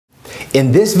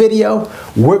In this video,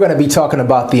 we're going to be talking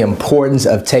about the importance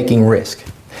of taking risk.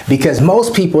 Because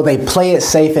most people, they play it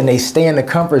safe and they stay in the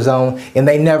comfort zone and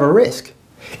they never risk.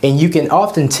 And you can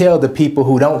often tell the people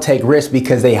who don't take risks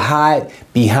because they hide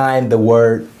behind the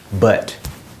word but.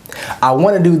 I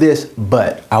want to do this,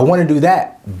 but. I want to do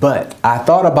that, but. I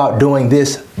thought about doing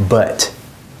this, but.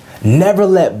 Never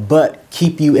let but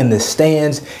keep you in the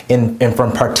stands and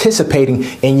from participating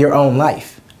in your own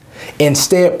life.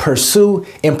 Instead, pursue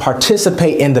and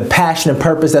participate in the passion and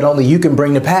purpose that only you can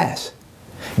bring to pass.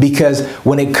 Because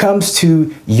when it comes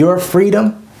to your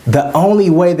freedom, the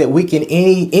only way that we can,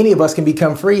 any of us can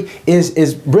become free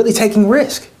is really taking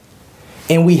risk.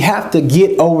 And we have to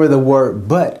get over the word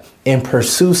but and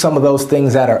pursue some of those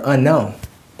things that are unknown.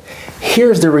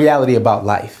 Here's the reality about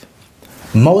life.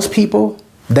 Most people,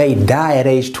 they die at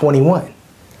age 21,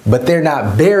 but they're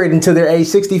not buried until they're age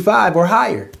 65 or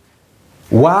higher.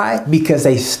 Why? Because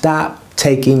they stop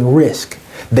taking risk.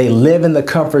 They live in the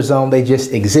comfort zone, they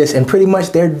just exist, and pretty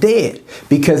much they're dead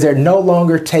because they're no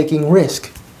longer taking risk.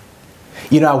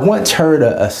 You know, I once heard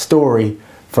a story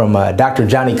from Dr.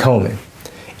 Johnny Coleman,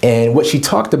 and what she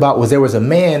talked about was there was a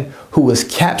man who was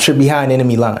captured behind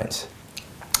enemy lines.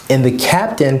 And the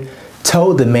captain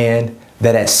told the man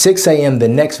that at 6 a.m. the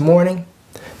next morning,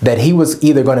 that he was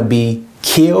either going to be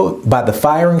killed by the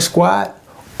firing squad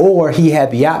or he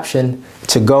had the option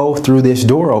to go through this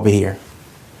door over here.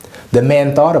 The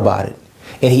man thought about it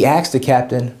and he asked the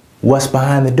captain, "What's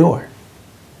behind the door?"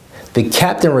 The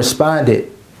captain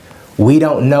responded, "We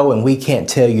don't know and we can't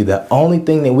tell you. The only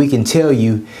thing that we can tell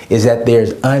you is that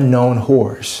there's unknown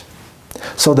horrors."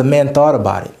 So the man thought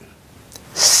about it.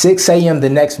 6 a.m. the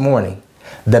next morning,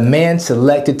 the man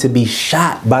selected to be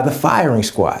shot by the firing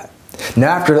squad. Now,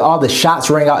 after all the shots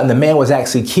rang out and the man was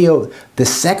actually killed, the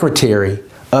secretary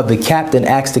of the captain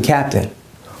asked the captain,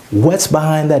 "What's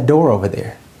behind that door over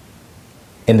there?"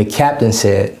 And the captain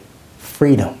said,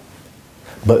 "Freedom."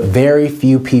 But very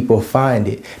few people find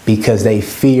it because they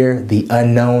fear the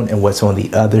unknown and what's on the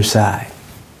other side.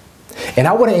 And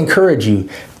I want to encourage you,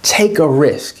 take a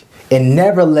risk and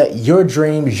never let your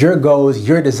dreams, your goals,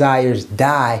 your desires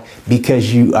die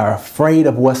because you are afraid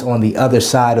of what's on the other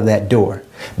side of that door.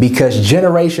 Because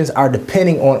generations are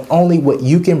depending on only what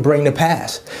you can bring to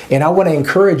pass. And I want to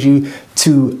encourage you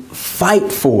to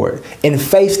fight for it and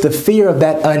face the fear of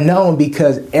that unknown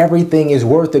because everything is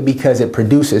worth it because it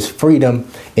produces freedom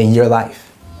in your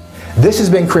life. This has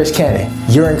been Chris Cannon,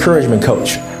 your encouragement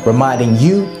coach, reminding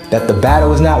you that the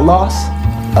battle is not lost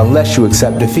unless you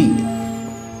accept defeat.